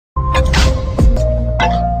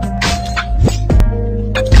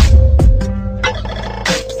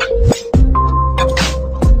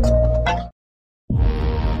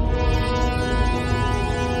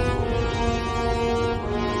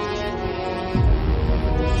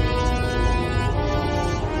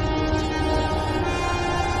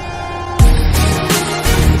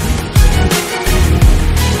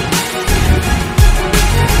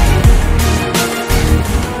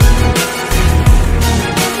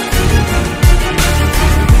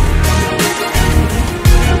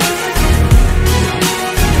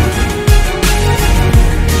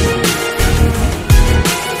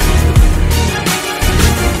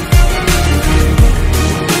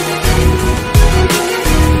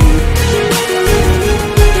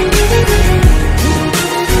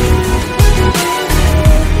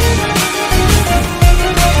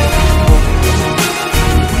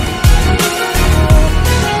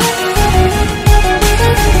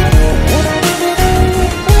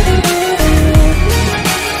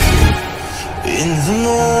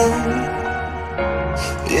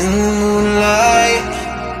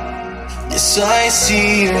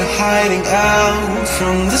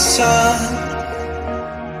sun,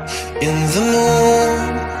 in the moon,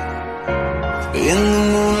 in the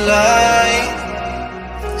moonlight.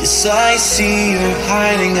 Yes, I see you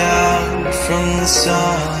hiding out from the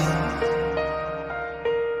sun.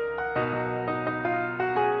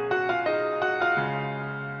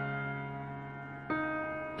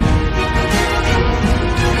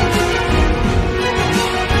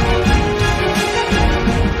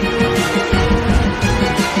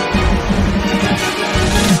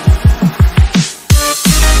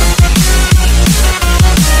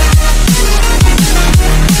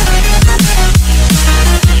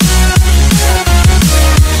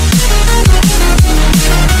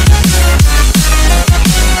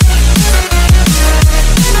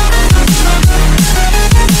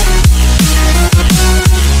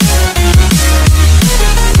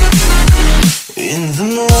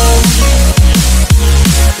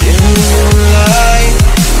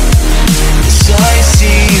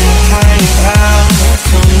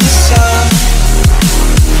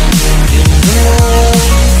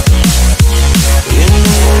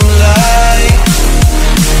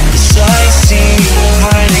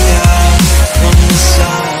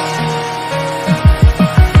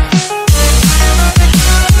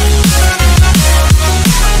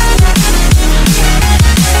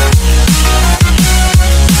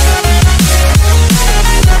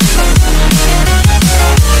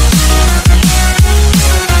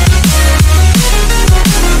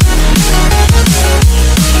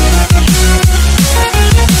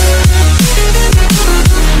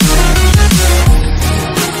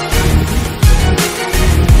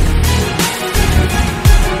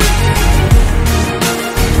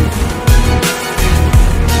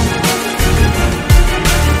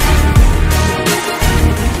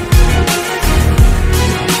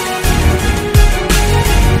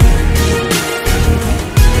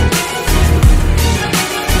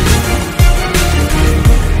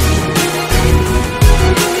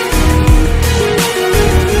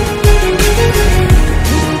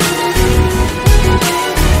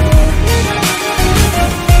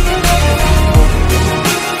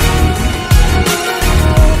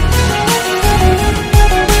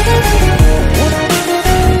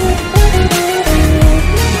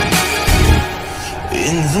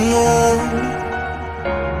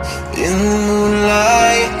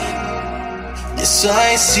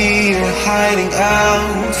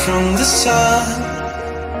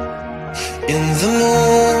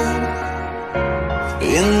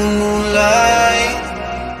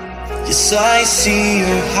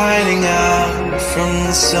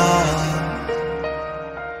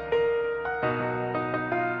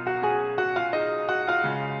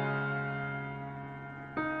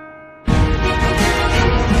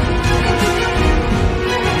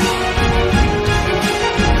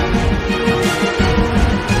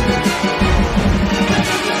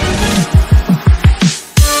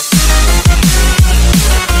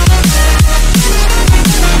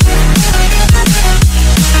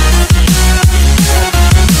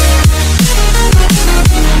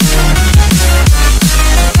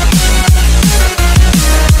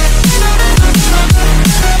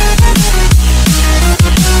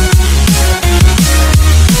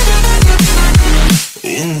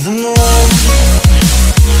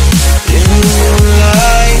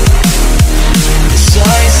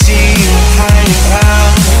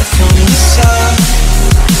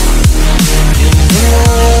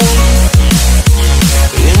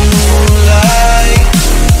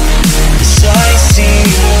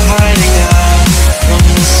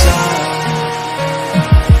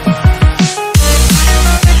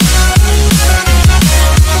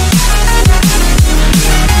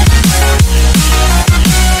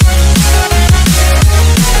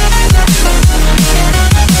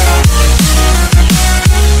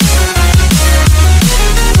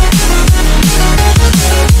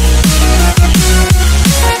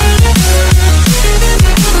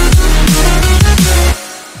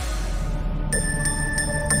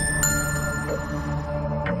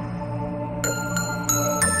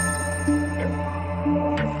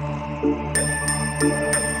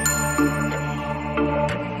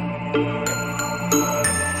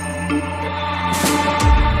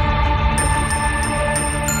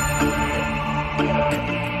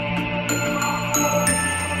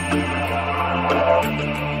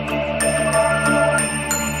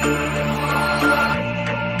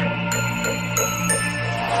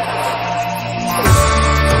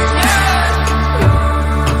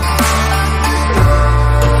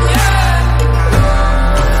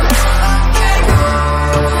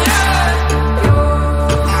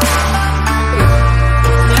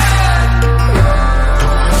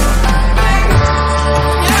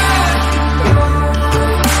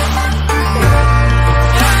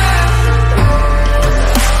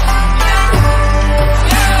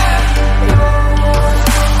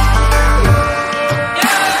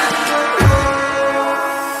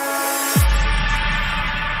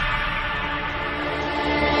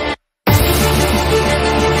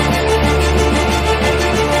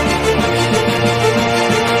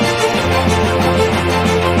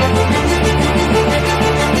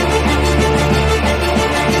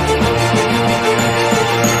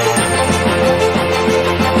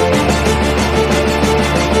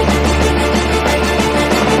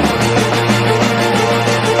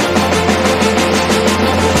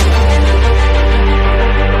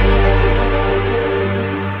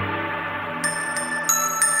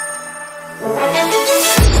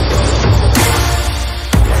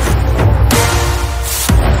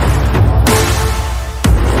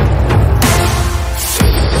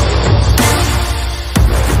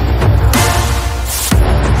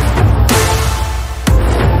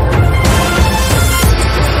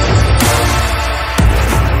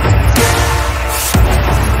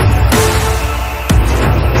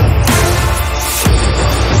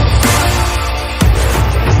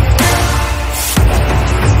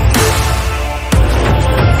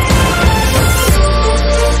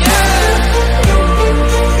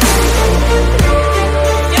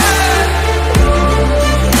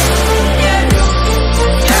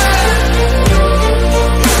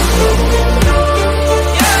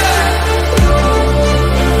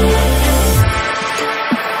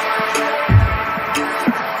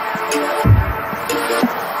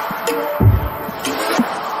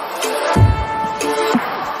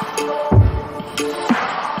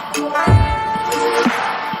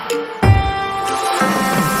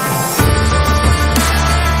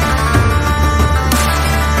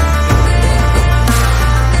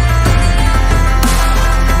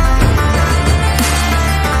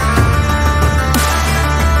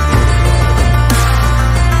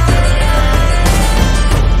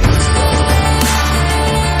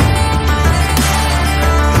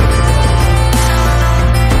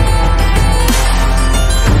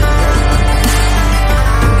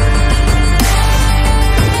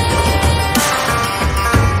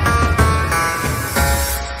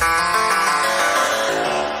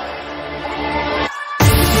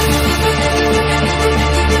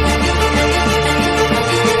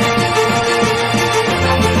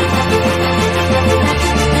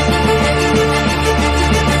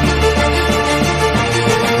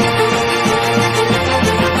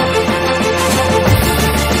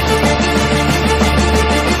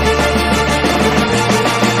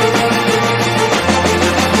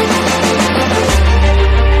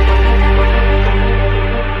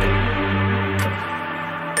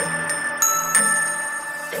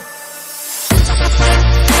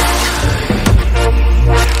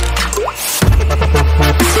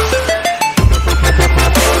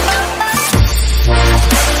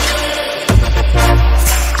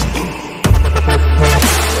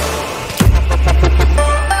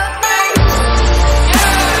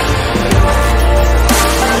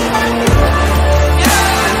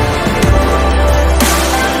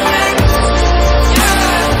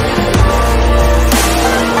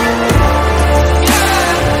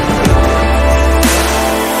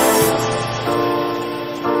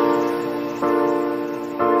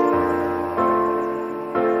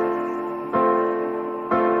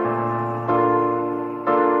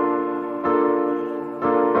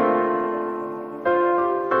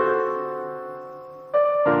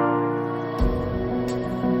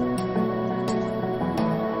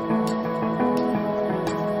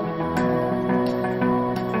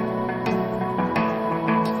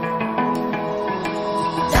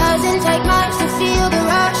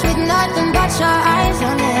 our eyes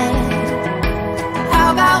on it.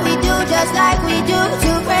 How about we do just like we do?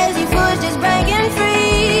 Two crazy fools just breaking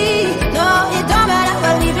free. No, it don't matter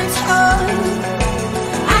what we've been told.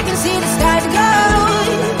 I can see the stars go.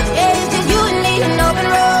 Yeah, it's just you and me, an open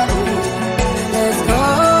road. Let's go.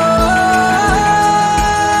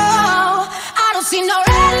 I don't see no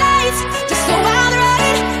red lights, just a wild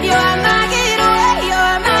ride. You're my getaway,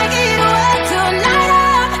 you're my getaway. Tonight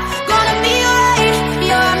I'm gonna be alright.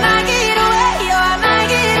 You're my getaway, you're my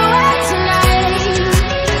getaway tonight.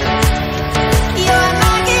 You're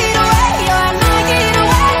my getaway, you're my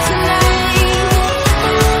getaway tonight.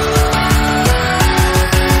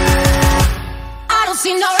 I don't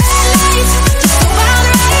see no red lights, just a wild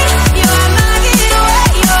ride. You're my getaway,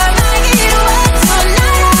 you're my getaway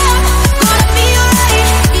tonight. I'm gonna be alright.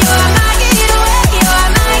 You're my getaway, you're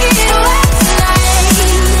my getaway tonight.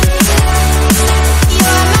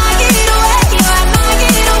 You're my getaway, you're my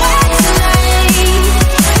getaway tonight.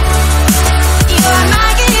 You're my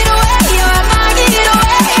getaway, you're my getaway.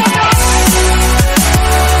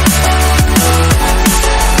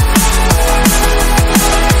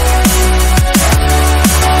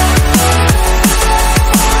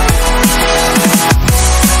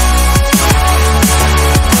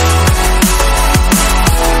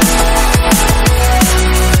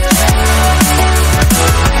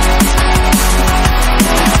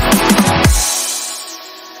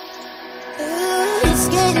 It's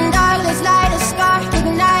getting dark, let's light a spark.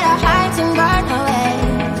 Ignite our hearts and burn away.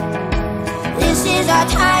 This is our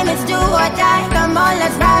time, it's do or die. Come on,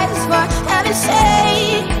 let's rise for heaven's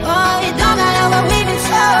sake. Oh, it don't matter what we've been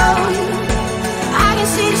told. I can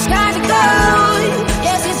see the sky to gold.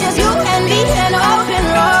 Yes, it's just you and me, an open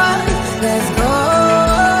road. Let's go.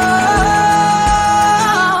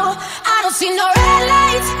 I don't see no red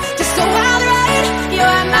lights, just a wild ride.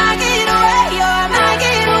 You're my getaway, you're my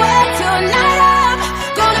getaway tonight. I'm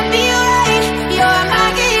gonna be alright. You're my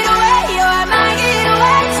getaway, you're my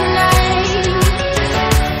getaway tonight.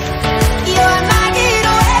 You're my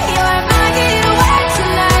getaway, you're my getaway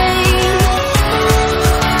tonight.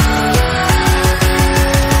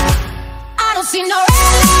 I don't see no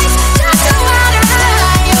red lights, just a wild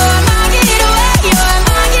ride. You're my getaway, you're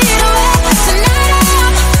my getaway tonight.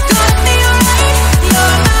 I'm gonna be alright.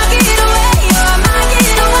 You're my getaway, you're my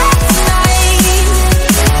getaway tonight.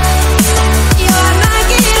 You're my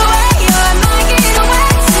getaway, you're my getaway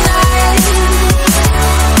tonight.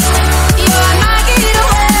 You're my getaway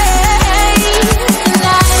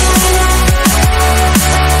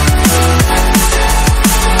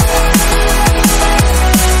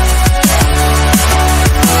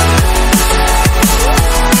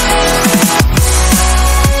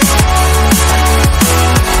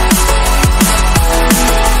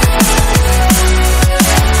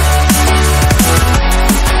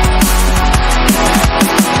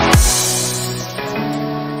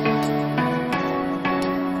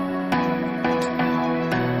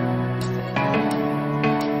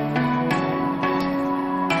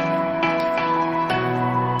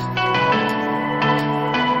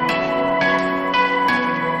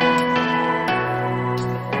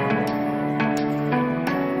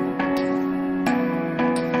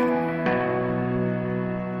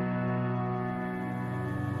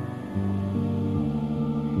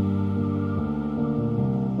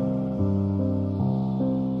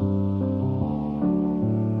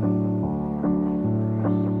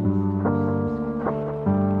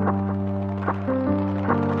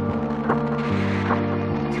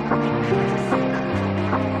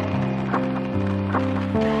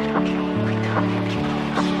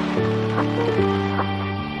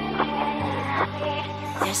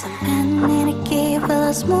There's a man in a cave with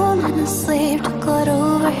a small man asleep. Took it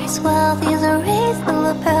over his wealth, he's erased the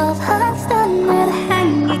lapels. Hands down where the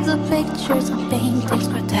hangings of pictures of paintings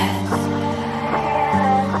grotesque.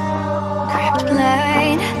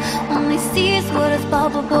 Kryptonite only sees what is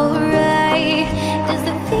palpable, right? Does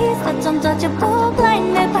the feast that's untouchable,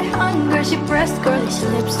 blinded by hunger, she pressed girly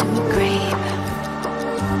lips to a grave.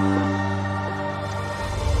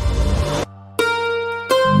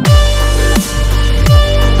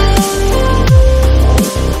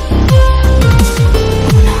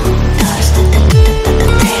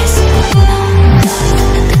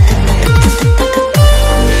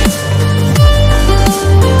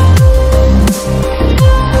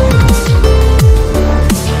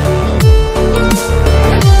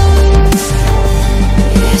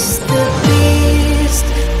 Yes, the beast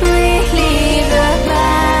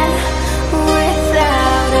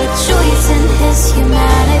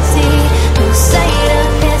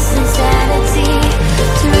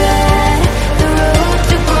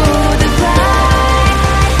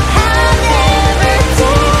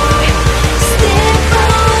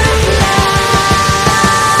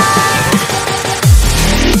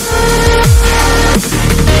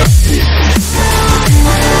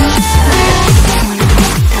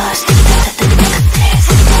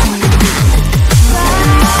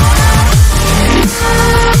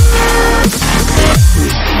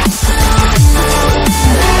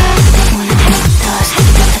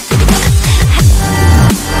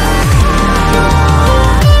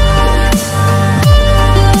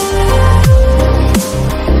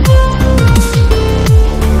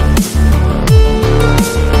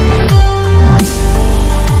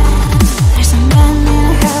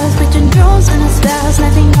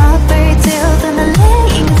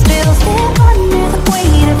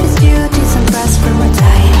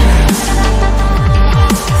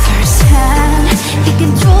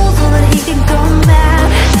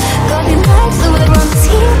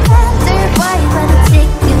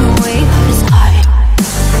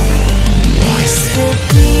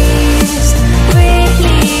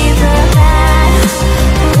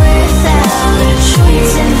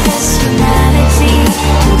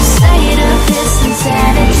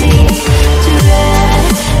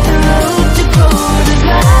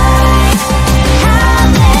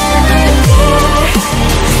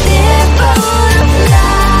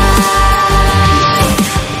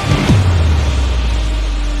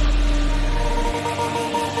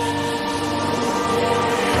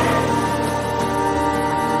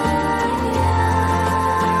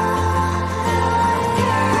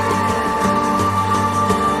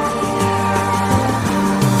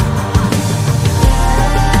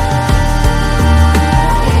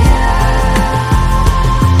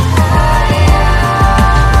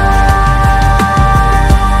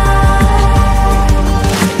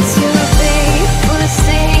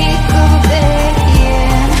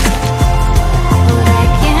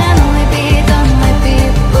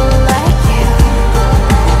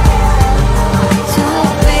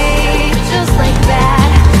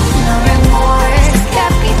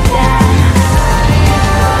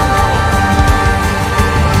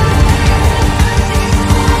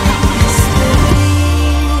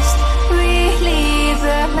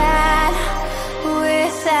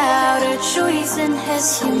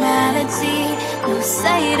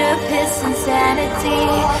his insanity.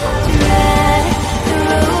 Tread the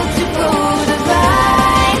road to go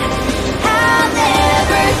divine. I'll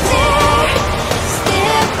never dare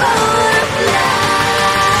step out of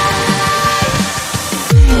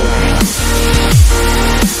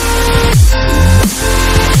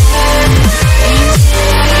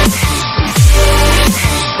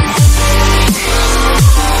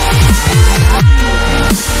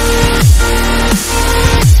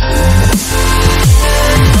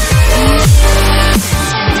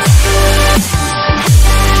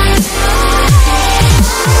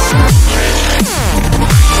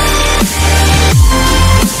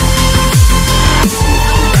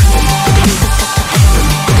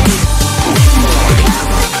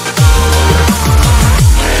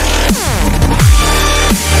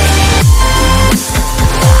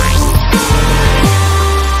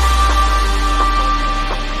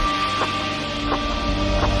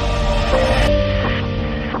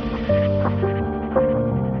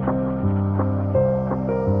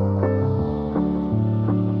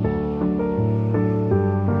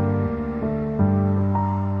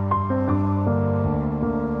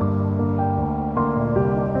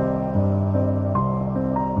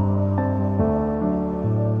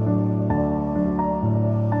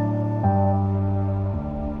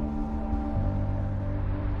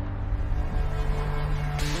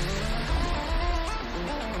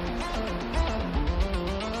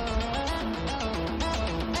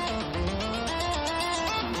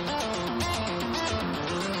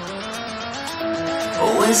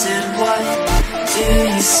Wizard, what do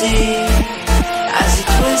you see as you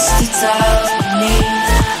twist the tile beneath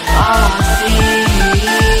our feet?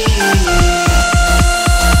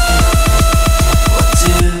 What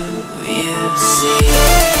do you see?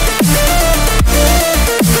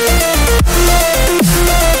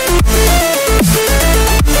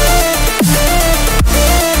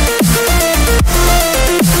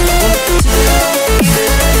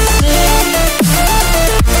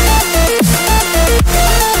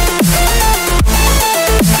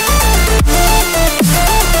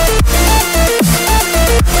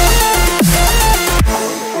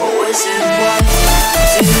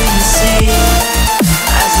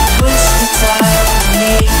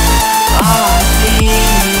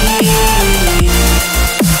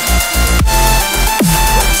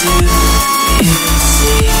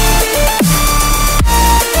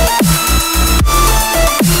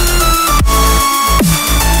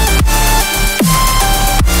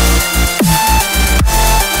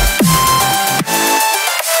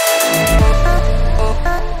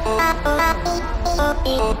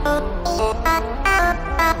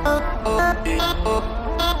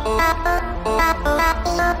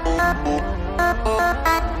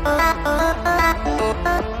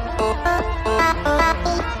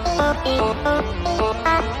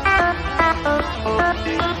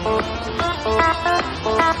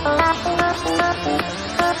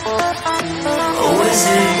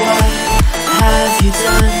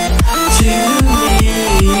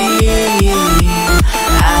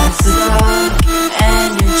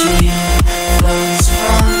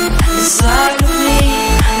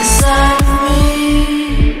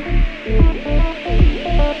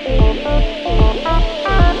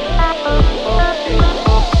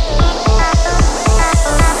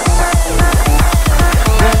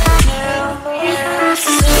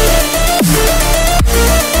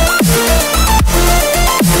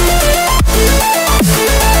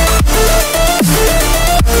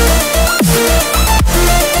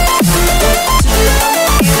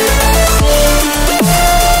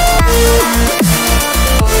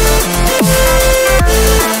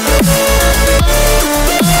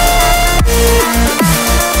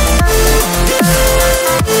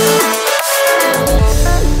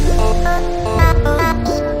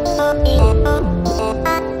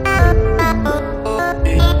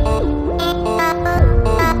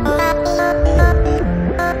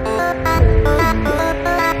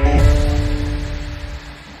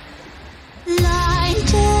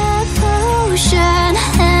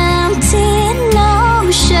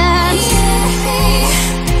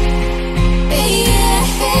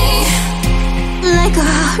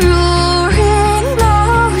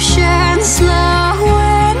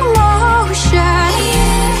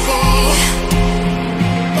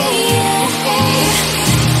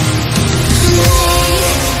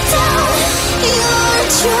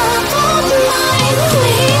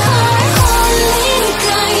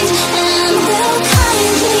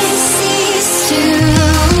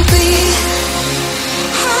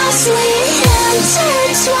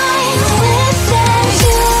 Intertwined.